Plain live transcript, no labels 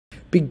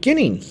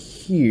Beginning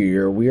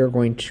here, we are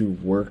going to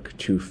work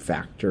to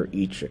factor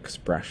each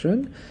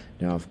expression.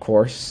 Now, of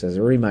course, as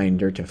a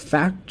reminder, to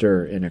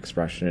factor an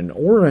expression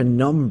or a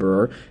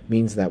number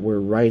means that we're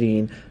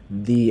writing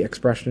the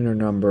expression or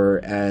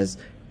number as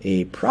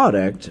a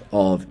product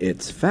of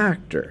its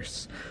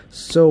factors.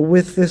 So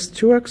with this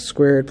 2x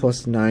squared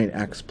plus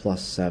 9x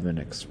plus 7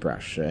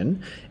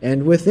 expression,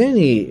 and with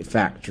any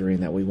factoring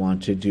that we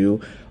want to do,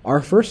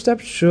 our first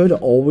step should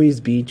always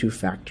be to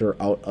factor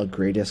out a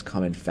greatest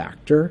common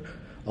factor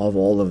of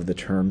all of the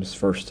terms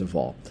first of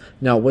all.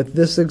 Now with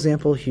this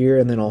example here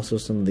and then also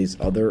some of these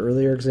other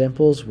earlier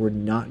examples, we're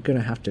not going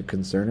to have to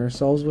concern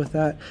ourselves with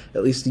that,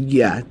 at least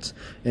yet,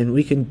 and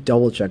we can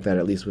double check that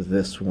at least with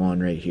this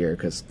one right here,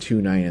 because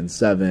 2, 9, and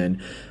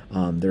 7,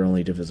 they're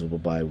only divisible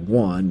by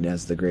 1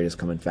 as the greatest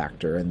common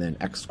factor, and then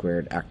x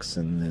squared, x,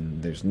 and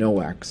then there's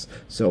no x.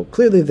 So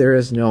clearly there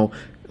is no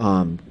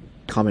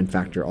common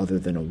factor other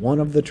than a 1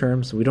 of the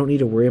terms, so we don't need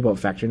to worry about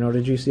factoring out a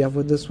GCF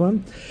with this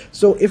one.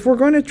 So if we're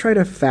going to try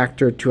to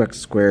factor 2x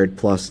squared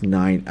plus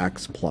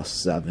 9x plus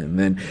 7,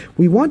 then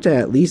we want to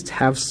at least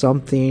have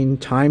something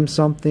times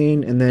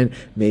something, and then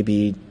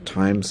maybe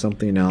times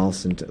something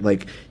else, and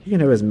like you can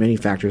have as many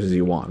factors as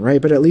you want,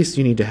 right? But at least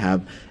you need to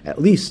have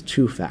at least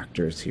 2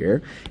 factors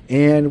here,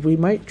 and we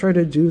might try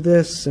to do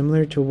this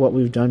similar to what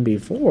we've done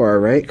before,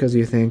 right? Because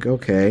you think,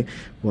 okay,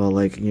 well,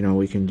 like, you know,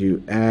 we can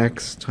do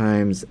x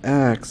times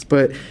x,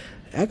 but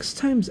x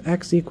times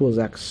x equals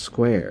x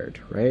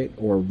squared, right?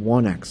 Or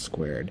 1x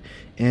squared.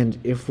 And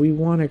if we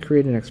want to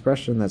create an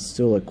expression that's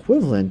still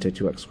equivalent to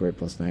 2x squared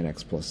plus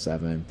 9x plus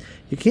 7,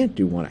 you can't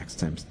do 1x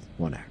times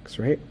 1x,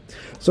 right?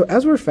 So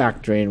as we're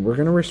factoring, we're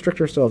going to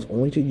restrict ourselves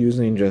only to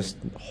using just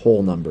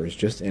whole numbers,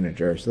 just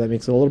integers. So that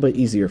makes it a little bit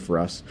easier for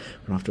us.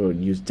 We don't have to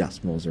use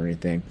decimals or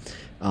anything.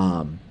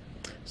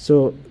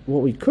 So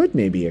what we could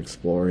maybe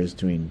explore is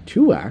doing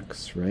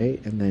 2x,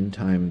 right, and then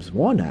times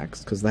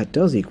 1x, because that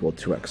does equal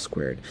 2x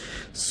squared.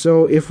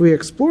 So if we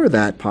explore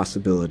that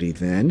possibility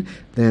then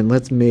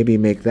let's maybe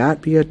make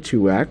that be a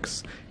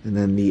 2x, and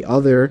then the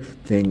other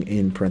thing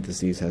in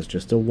parentheses has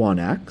just a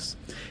 1x.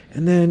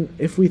 And then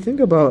if we think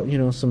about, you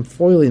know, some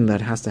foiling that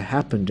has to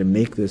happen to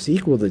make this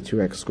equal to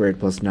 2x squared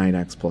plus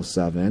 9x plus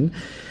 7,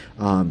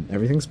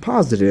 everything's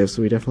positive,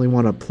 so we definitely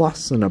want a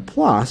plus and a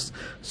plus.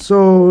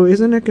 So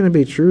isn't it going to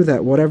be true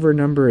that whatever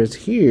number is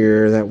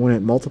here, that when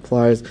it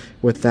multiplies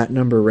with that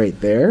number right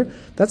there,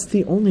 that's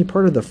the only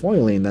part of the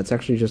foiling that's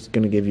actually just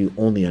going to give you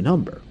only a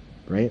number,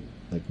 right?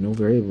 Like no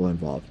variable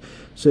involved.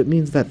 So it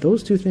means that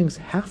those two things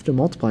have to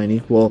multiply and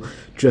equal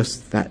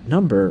just that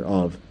number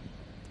of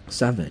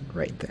 7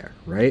 right there,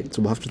 right?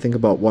 So we'll have to think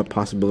about what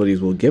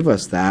possibilities will give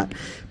us that.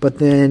 But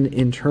then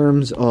in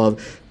terms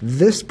of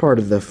this part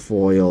of the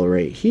FOIL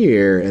right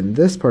here and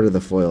this part of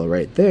the FOIL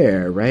right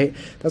there, right,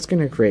 that's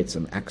going to create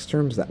some x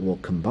terms that will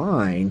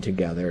combine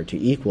together to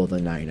equal the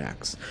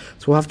 9x.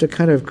 So we'll have to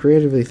kind of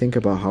creatively think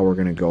about how we're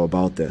going to go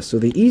about this. So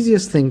the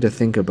easiest thing to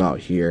think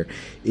about here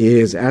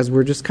is, as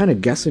we're just kind of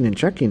guessing and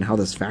checking how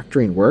this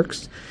factoring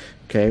works,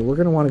 okay, we're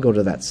going to want to go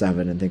to that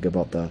 7 and think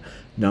about the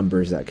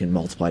numbers that can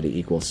multiply to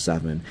equal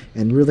 7.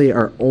 And really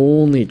our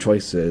only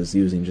choices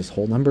using just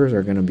whole numbers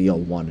are going to be a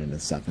 1 and a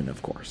 7,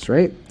 of course,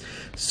 right?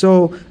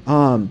 So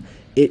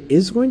it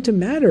is going to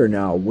matter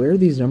now where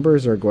these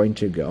numbers are going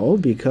to go,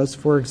 because,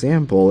 for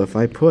example, if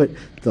I put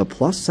the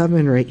plus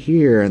 7 right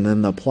here and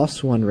then the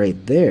plus 1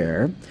 right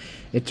there,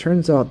 it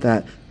turns out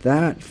that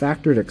that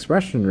factored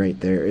expression right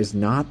there is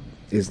not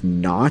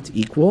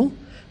equal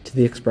to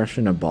the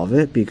expression above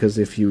it, because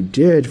if you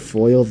did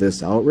FOIL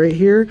this out right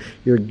here,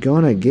 you're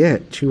gonna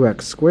get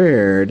 2x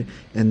squared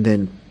and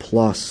then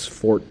plus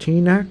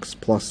 14x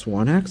plus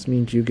 1x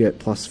means you get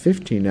plus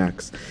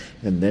 15x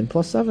and then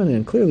plus 7,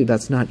 and clearly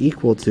that's not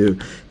equal to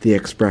the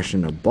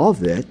expression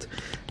above it.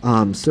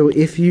 So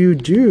if you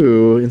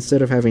do,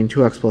 instead of having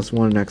 2x plus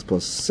 1 and x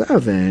plus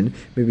 7,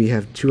 maybe you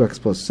have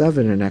 2x plus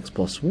 7 and x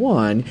plus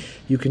 1,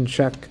 you can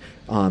check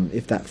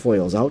if that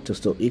FOILs out to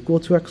still equal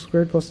 2x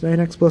squared plus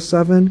 9x plus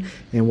 7,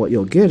 and what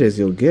you'll get is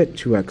you'll get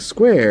 2x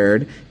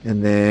squared,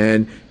 and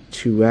then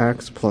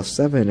 2x plus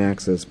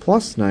 7x is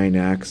plus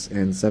 9x,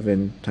 and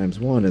 7 times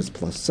 1 is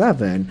plus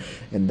 7,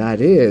 and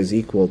that is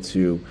equal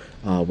to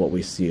what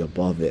we see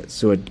above it.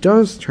 So it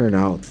does turn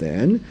out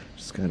then,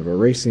 just kind of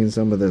erasing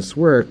some of this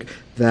work,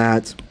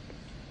 that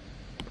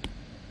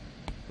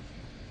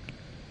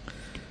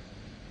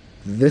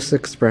this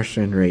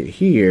expression right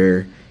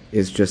here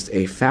is just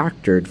a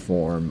factored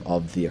form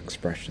of the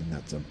expression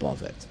that's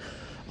above it.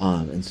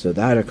 And so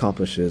that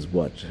accomplishes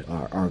what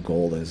our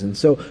goal is. And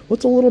so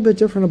what's a little bit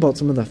different about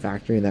some of the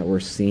factoring that we're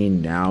seeing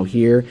now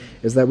here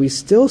is that we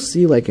still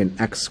see like an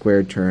x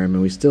squared term,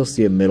 and we still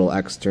see a middle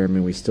x term,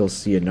 and we still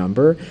see a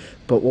number.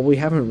 But what we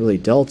haven't really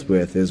dealt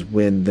with is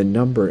when the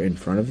number in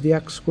front of the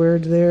x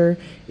squared there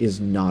is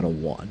not a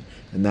 1.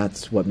 And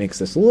that's what makes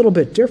this a little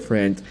bit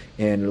different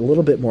and a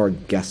little bit more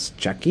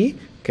guess-checky.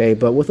 Okay,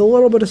 but with a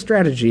little bit of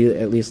strategy,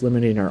 at least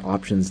limiting our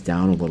options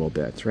down a little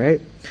bit,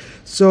 right?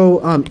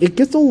 So it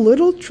gets a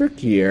little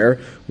trickier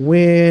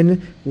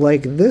when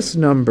like this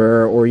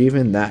number or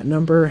even that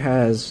number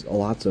has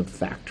lots of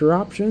factor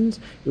options.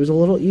 It was a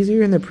little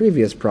easier in the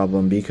previous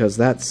problem because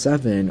that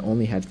 7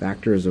 only had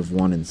factors of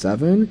 1 and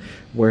 7,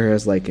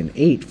 whereas like an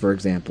 8, for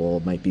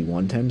example, might be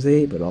 1 times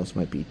 8, but also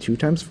might be 2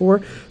 times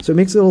 4. So it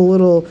makes it a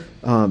little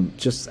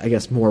just, I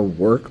guess, more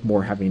work,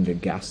 more having to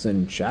guess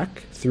and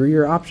check through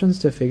your options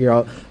to figure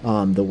out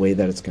the way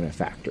that it's going to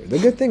factor. The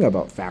good thing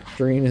about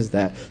factoring is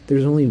that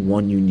there's only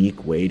one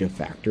unique way to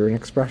factor an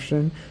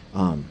expression.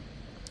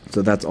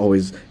 So that's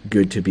always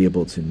good to be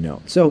able to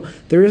know. So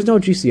there is no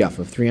GCF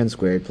of 3n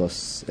squared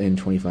plus n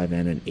 25n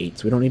and 8,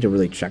 so we don't need to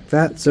really check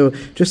that. So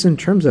just in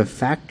terms of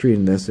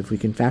factoring this, if we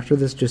can factor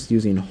this just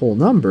using whole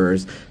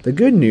numbers, the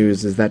good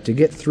news is that to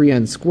get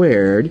 3n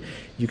squared,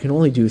 you can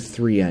only do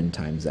 3n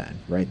times n,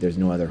 right? There's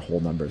no other whole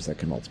numbers that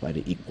can multiply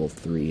to equal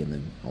 3 and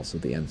then also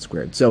the n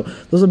squared. So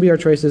those will be our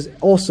choices.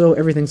 Also,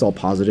 everything's all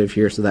positive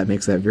here, so that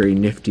makes that very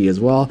nifty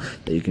as well,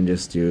 that you can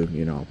just do,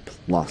 you know,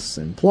 plus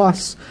and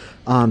plus.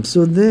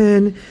 So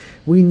then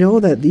we know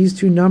that these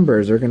two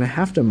numbers are going to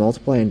have to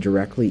multiply and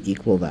directly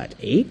equal that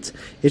 8.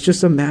 It's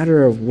just a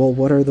matter of, well,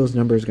 what are those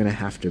numbers going to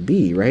have to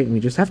be, right? And we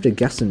just have to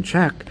guess and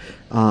check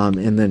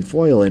and then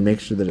FOIL and make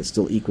sure that it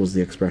still equals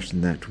the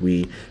expression that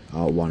we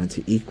want it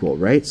to equal,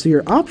 right? So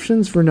your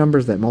options for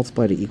numbers that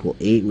multiply to equal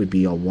 8 would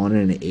be a 1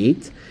 and an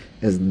 8,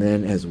 and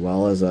then as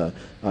well as a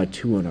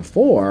 2 and a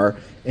 4.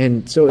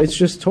 And so it's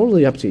just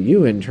totally up to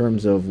you in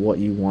terms of what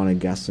you want to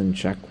guess and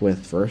check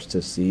with first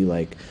to see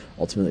like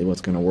ultimately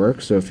what's going to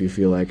work. So if you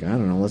feel like, I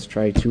don't know, let's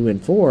try 2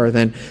 and 4,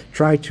 then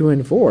try 2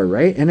 and 4,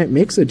 right? And it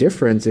makes a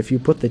difference if you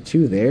put the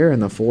 2 there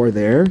and the 4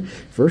 there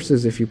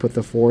versus if you put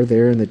the 4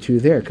 there and the 2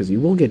 there, because you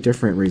will get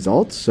different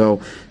results.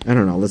 So I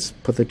don't know, let's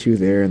put the 2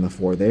 there and the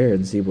 4 there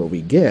and see what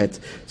we get.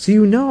 So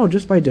you know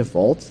just by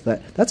default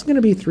that that's going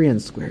to be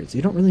 3n squared, so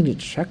you don't really need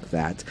to check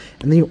that.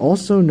 And then you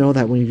also know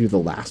that when you do the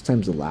last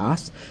times the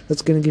last,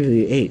 that's going to give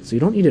you the 8, so you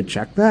don't need to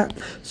check that.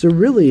 So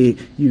really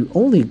you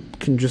only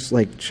can just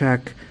like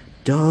check,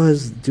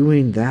 does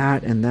doing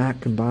that and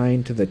that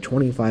combine to the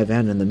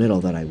 25n in the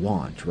middle that I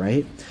want,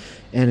 right?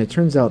 And it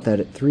turns out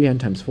that 3n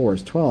times 4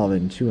 is 12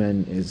 and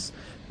 2n is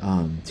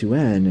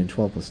 2n and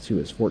 12 plus 2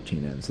 is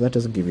 14n, so that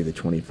doesn't give you the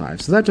 25,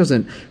 so that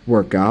doesn't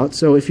work out.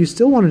 So if you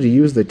still wanted to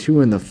use the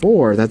 2 and the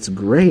 4, that's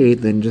great.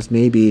 Then just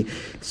maybe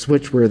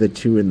switch where the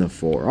 2 and the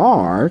 4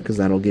 are, because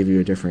that'll give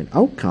you a different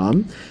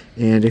outcome.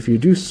 And if you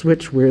do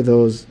switch where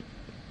those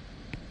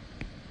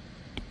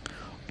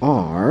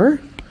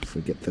are, if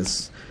we get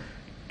this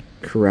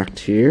correct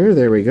here,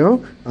 there we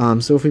go.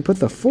 So if we put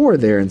the 4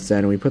 there instead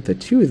and we put the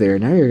 2 there,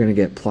 now you're going to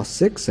get plus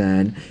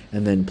 6n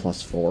and then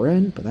plus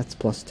 4n, but that's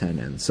plus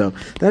 10n. So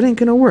that ain't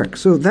going to work.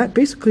 So that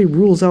basically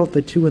rules out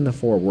the 2 and the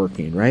 4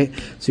 working, right?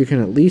 So you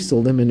can at least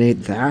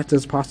eliminate that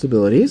as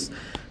possibilities.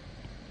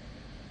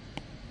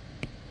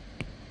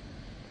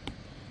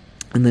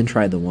 And then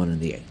try the 1 and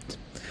the 8.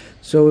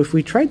 So if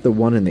we tried the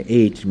 1 and the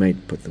 8, you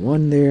might put the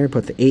 1 there,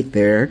 put the 8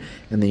 there,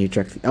 and then you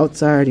check the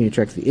outside and you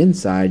check the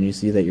inside, and you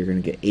see that you're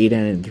going to get 8n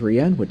and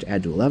 3n, which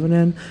add to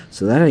 11n,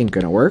 so that ain't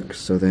going to work.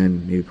 So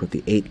then maybe put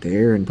the 8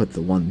 there and put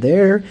the 1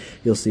 there.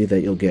 You'll see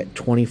that you'll get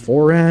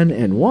 24n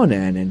and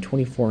 1n, and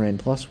 24n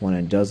plus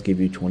 1n does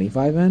give you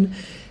 25n.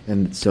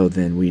 And so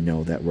then we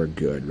know that we're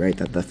good, right?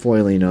 That the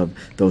foiling of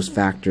those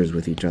factors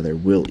with each other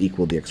will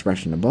equal the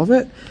expression above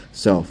it.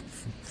 So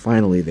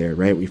finally there,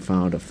 right, we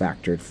found a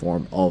factored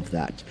form of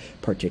that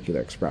particular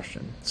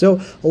expression.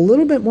 So a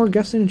little bit more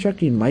guessing and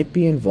checking might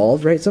be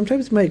involved, right?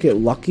 Sometimes you might get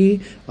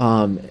lucky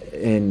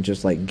and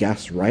just like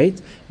guess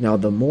right. Now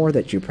the more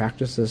that you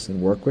practice this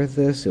and work with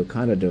this, you'll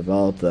kind of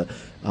develop the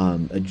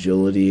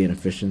agility and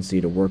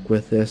efficiency to work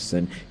with this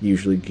and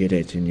usually get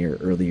it in your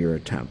earlier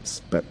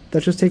attempts. But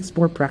that just takes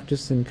more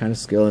practice and kind of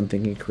skill and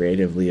thinking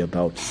creatively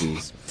about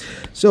these.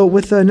 So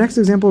with the next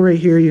example right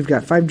here, you've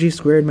got 5g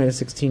squared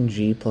minus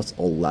 16g plus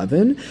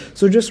 11.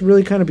 So just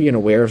really kind of being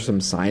aware of some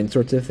sign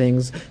sorts of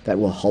things that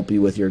will help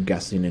you with your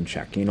guessing and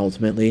checking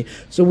ultimately.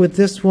 So with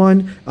this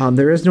one,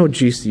 there is no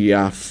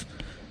GCF.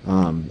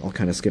 I'll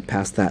kind of skip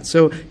past that.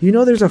 So you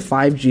know there's a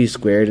 5g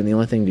squared, and the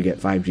only thing to get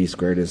 5g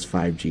squared is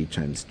 5g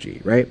times g,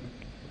 right?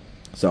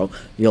 So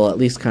you'll at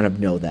least kind of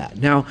know that.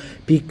 Now,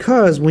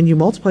 because when you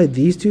multiply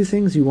these two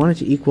things, you want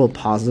it to equal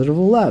positive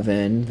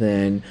 11,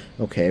 then,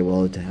 okay,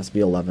 well, it has to be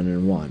 11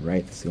 and 1,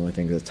 right? That's the only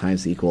thing that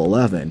times equal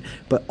 11.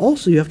 But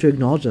also you have to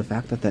acknowledge the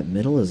fact that that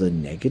middle is a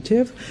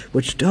negative,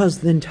 which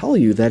does then tell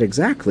you that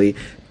exactly,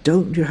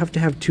 don't you have to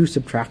have two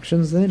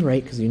subtractions then,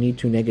 right? Because you need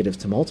two negatives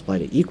to multiply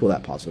to equal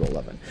that positive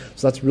 11.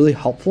 So that's really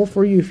helpful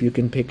for you if you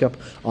can pick up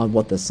on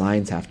what the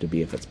signs have to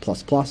be, if it's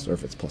plus plus or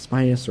if it's plus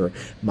minus or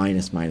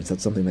minus minus.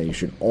 That's something that you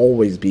should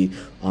always be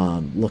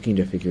looking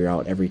to figure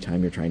out every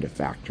time you're trying to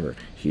factor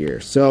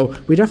here. So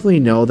we definitely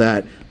know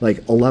that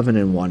like 11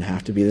 and 1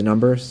 have to be the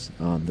numbers.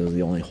 Those are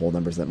the only whole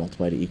numbers that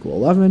multiply to equal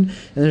 11.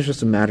 And it's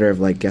just a matter of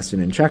like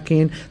guessing and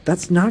checking.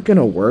 That's not going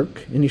to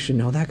work, and you should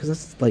know that because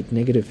that's like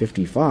negative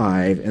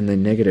 55 and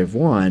then negative negative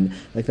 1,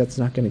 like that's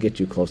not going to get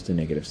you close to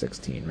negative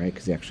 16, right?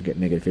 Because you actually get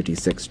negative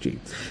 56g.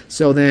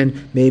 So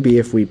then maybe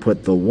if we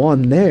put the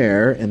 1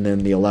 there and then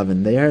the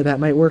 11 there, that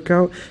might work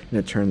out. And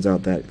it turns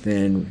out that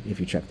then if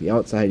you check the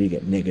outside, you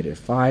get negative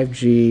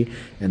 5g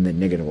and then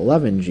negative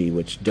 11g,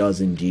 which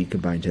does indeed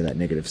combine to that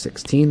negative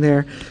 16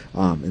 there.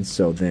 And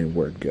so then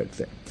we're good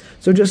there.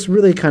 So just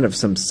really kind of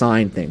some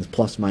sign things,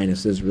 plus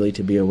minuses really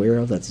to be aware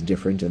of. That's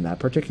different in that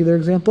particular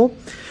example.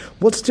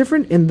 What's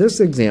different in this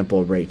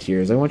example right here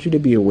is I want you to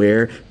be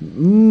aware,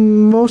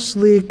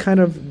 mostly kind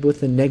of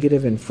with the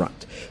negative in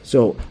front.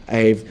 So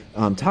I've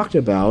talked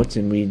about,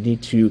 and we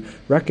need to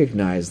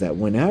recognize that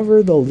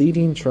whenever the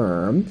leading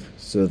term,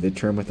 so the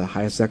term with the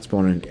highest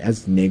exponent,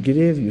 as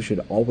negative, you should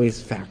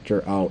always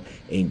factor out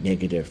a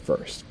negative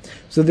first.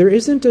 So there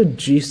isn't a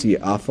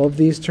GCF of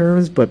these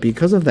terms, but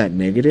because of that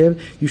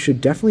negative, you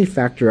should definitely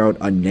factor out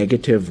a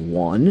negative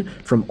 1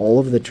 from all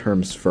of the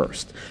terms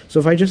first. So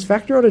if I just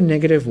factor out a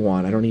negative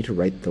 1, I don't need to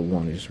write the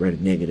 1, I just write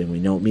a negative. We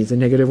know it means a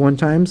negative 1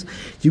 times.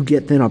 You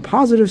get then a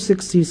positive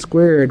 6c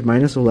squared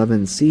minus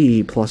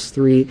 11c plus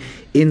 3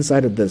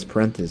 inside of this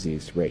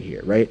parentheses right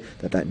here, right?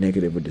 That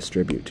negative would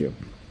distribute to.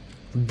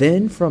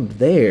 Then from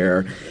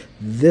there,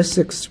 this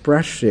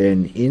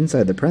expression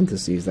inside the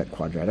parentheses, that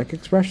quadratic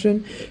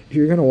expression,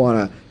 you're going to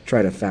want to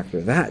try to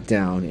factor that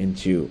down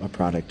into a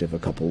product of a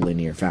couple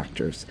linear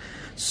factors.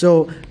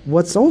 So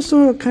what's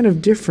also kind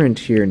of different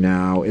here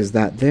now is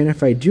that then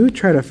if I do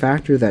try to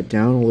factor that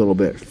down a little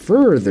bit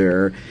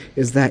further,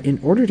 is that in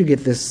order to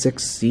get this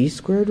 6c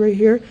squared right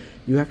here,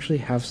 you actually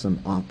have some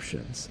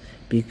options.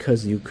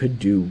 Because you could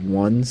do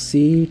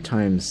 1c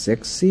times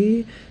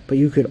 6c, but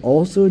you could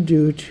also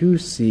do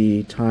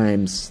 2c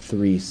times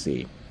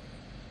 3c.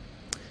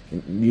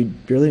 You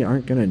really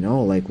aren't going to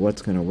know like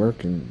what's going to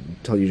work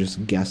until you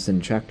just guess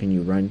and check and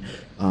you run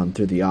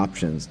through the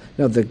options.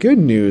 Now the good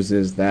news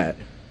is that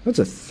that's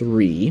a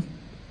 3.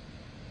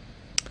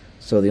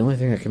 So the only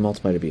thing that can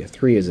multiply to be a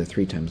 3 is a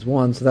 3 times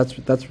 1, so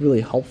that's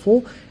really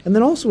helpful. And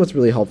then also what's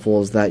really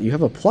helpful is that you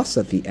have a plus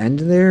at the end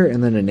there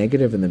and then a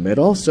negative in the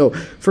middle. So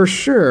for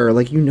sure,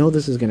 like you know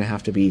this is going to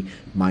have to be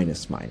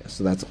minus minus,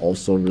 so that's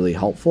also really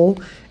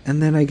helpful.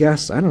 And then I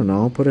guess, I don't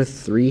know, put a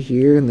 3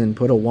 here and then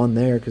put a 1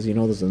 there because you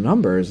know those are the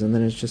numbers, and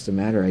then it's just a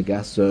matter, I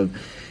guess, of,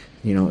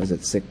 you know, is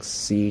it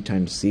 6c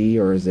times c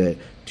or is it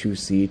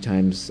 2c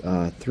times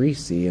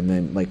 3c, and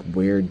then like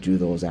where do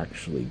those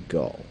actually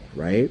go,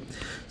 right?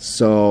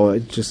 So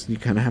it just, you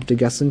kind of have to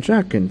guess and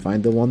check and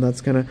find the one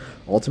that's going to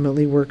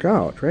ultimately work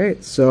out,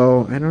 right?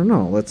 So I don't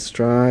know, let's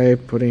try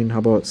putting, how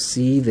about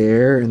c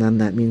there, and then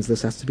that means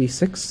this has to be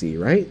 6c,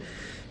 right?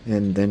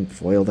 And then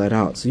FOIL that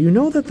out. So you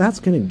know that that's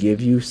going to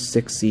give you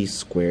 6c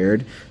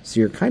squared, so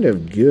you're kind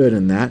of good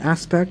in that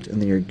aspect, and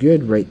then you're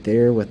good right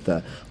there with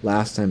the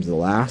last times the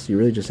last. You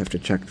really just have to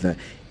check the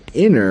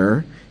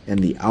inner and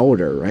the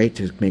outer, right,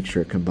 to make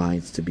sure it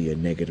combines to be a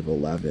negative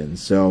 11.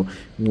 So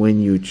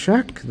when you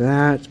check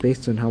that,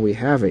 based on how we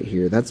have it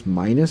here, that's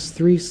minus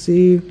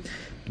 3c,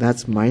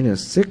 that's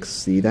minus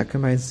 6c, that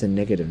combines to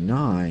negative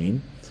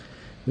 9.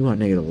 We want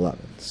negative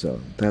 11,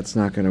 so that's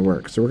not going to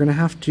work. So we're going to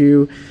have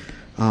to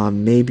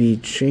maybe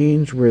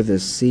change where the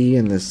c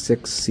and the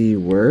 6c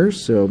were.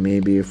 So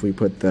maybe if we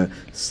put the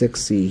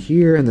 6c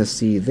here and the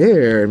c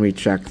there and we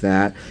check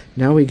that,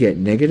 now we get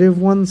negative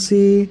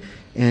 1c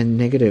and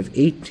negative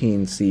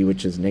 18c,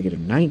 which is negative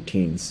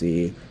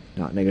 19c,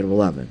 not negative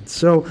 11.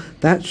 So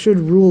that should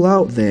rule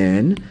out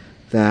then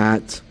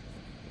that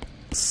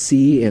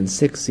c and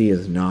 6c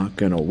is not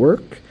going to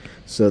work.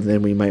 So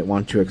then we might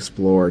want to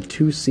explore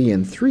 2c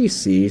and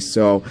 3c.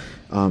 So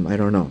I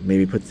don't know,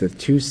 maybe put the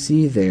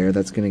 2c there.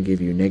 That's going to give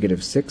you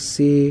negative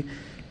 6c,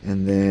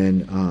 and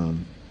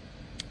then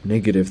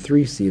negative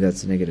 3c,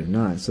 that's negative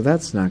 9. So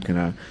that's not going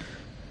to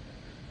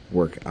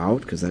work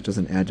out because that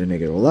doesn't add to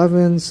negative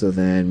 11. So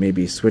then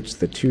maybe switch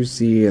the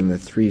 2c and the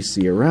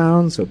 3c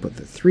around. So put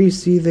the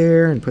 3c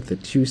there and put the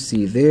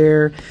 2c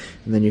there,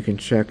 and then you can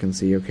check and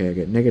see, okay, I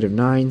get negative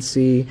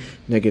 9c,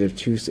 negative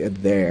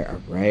 2c there,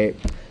 right?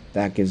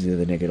 That gives you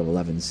the negative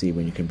 11c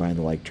when you combine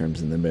the like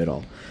terms in the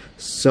middle.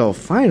 So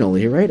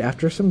finally, right,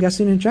 after some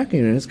guessing and checking,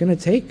 and it's going to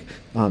take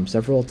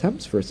several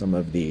attempts for some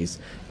of these,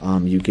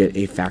 you get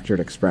a factored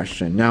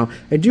expression. Now,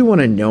 I do want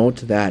to note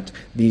that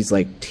these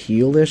like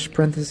tealish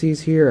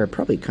parentheses here are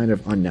probably kind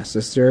of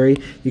unnecessary.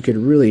 You could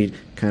really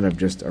kind of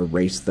just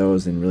erase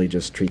those and really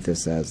just treat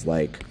this as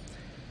like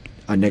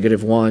a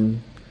negative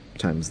 1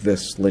 times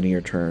this linear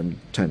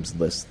term times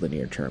this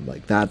linear term.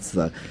 Like that's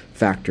the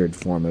factored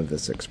form of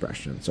this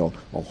expression. So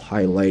I'll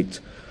highlight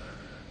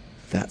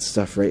that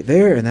stuff right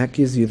there, and that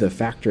gives you the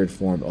factored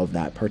form of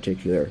that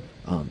particular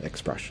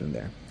expression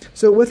there.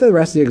 So with the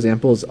rest of the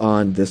examples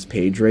on this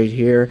page right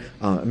here,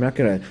 I'm not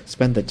going to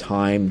spend the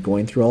time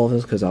going through all of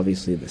this because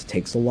obviously this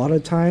takes a lot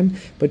of time,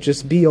 but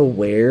just be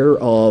aware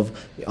of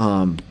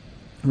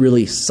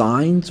really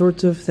sign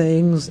sorts of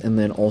things, and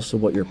then also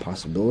what your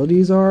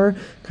possibilities are,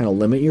 kind of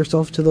limit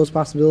yourself to those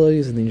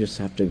possibilities, and then you just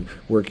have to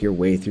work your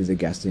way through the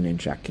guessing and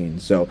checking.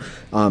 So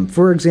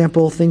for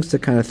example, things to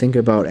kind of think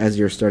about as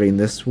you're starting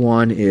this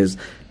one is,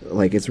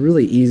 like, it's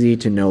really easy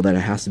to know that it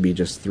has to be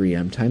just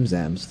 3m times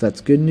m, so that's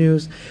good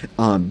news.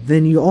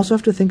 Then you also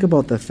have to think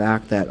about the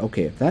fact that,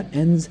 okay, if that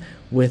ends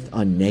with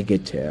a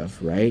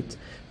negative, right,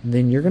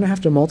 then you're going to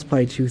have to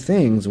multiply two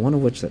things, one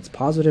of which that's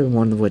positive and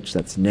one of which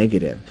that's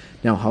negative.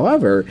 Now,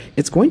 however,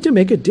 it's going to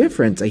make a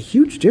difference, a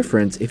huge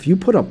difference, if you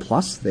put a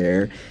plus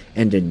there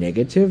and a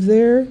negative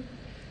there,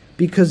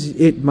 because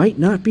it might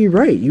not be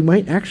right. You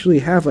might actually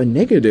have a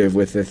negative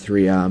with the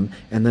 3m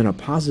and then a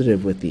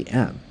positive with the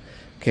m.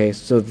 Okay,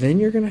 so then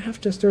you're going to have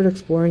to start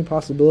exploring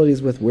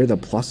possibilities with where the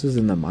pluses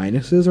and the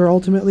minuses are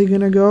ultimately going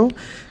to go.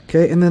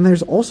 Okay, and then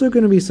there's also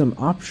going to be some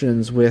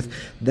options with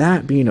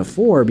that being a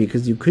 4,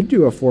 because you could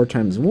do a 4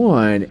 times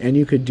 1, and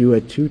you could do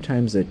a 2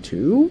 times a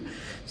 2.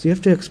 So you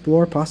have to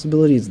explore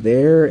possibilities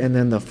there, and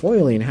then the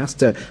foiling has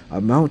to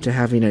amount to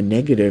having a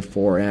negative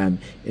 4m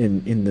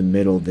in the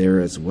middle there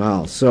as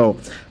well. So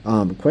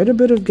quite a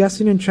bit of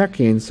guessing and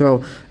checking.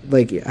 So,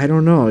 like, I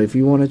don't know, if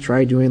you want to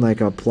try doing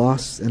like a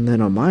plus and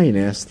then a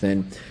minus,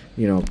 then,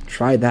 you know,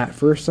 try that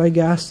first, I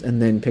guess,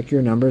 and then pick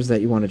your numbers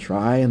that you want to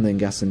try and then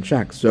guess and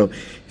check. So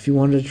if you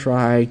wanted to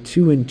try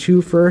 2 and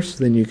 2 first,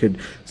 then you could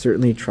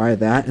certainly try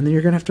that, and then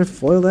you're going to have to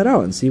FOIL that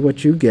out and see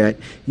what you get.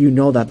 You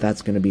know that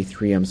that's going to be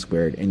 3m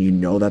squared, and you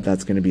know that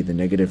that's going to be the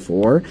negative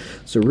 4.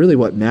 So really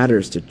what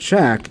matters to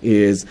check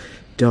is,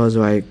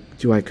 do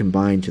I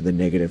combine to the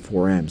negative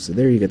 4m? So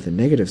there you get the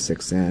negative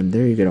 6m,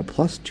 there you get a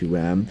plus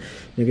 2m,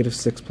 negative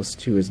 6 plus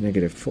 2 is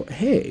negative 4.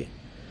 Hey!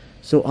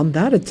 So on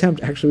that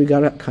attempt, actually we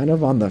got it kind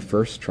of on the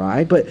first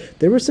try, but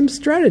there was some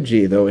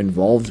strategy, though,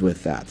 involved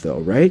with that, though,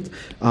 right?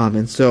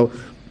 And so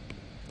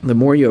the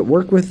more you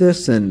work with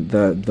this and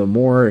the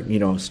more, you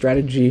know,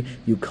 strategy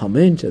you come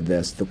into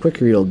this, the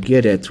quicker you'll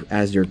get it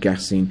as you're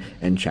guessing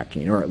and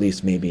checking, or at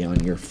least maybe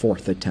on your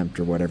 4th attempt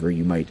or whatever,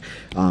 you might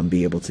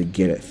be able to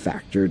get it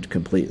factored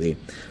completely.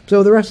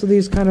 So the rest of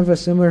these kind of a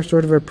similar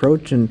sort of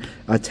approach and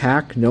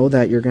attack. Know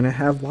that you're going to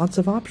have lots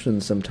of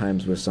options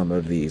sometimes with some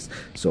of these.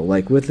 So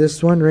like with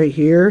this one right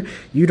here,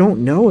 you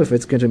don't know if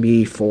it's going to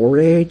be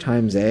 4a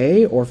times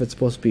a, or if it's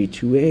supposed to be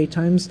 2a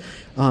times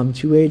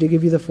 2a to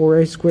give you the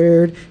 4a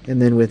squared.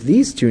 And then with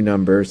these two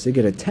numbers to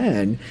get a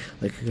 10,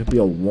 like it could be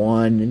a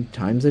 1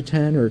 times a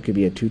 10, or it could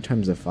be a 2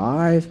 times a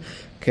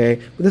 5.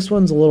 Okay, but this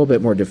one's a little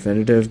bit more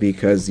definitive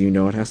because you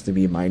know it has to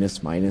be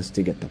minus minus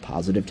to get the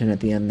positive 10 at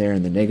the end there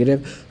and the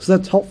negative. So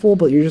that's helpful,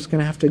 but you're just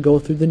going to have to go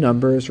through the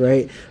numbers,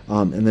 right?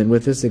 And then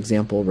with this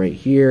example right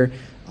here,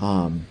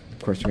 of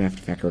course, you're going to have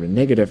to factor out a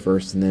negative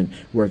first and then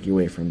work your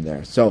way from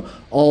there. So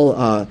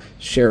I'll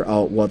share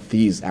out what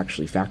these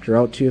actually factor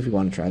out to if you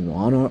want to try them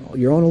on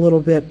your own a little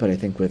bit, but I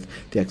think with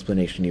the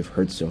explanation you've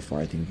heard so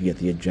far, I think you get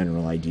the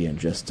general idea and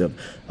gist of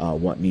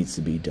what needs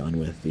to be done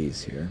with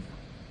these here.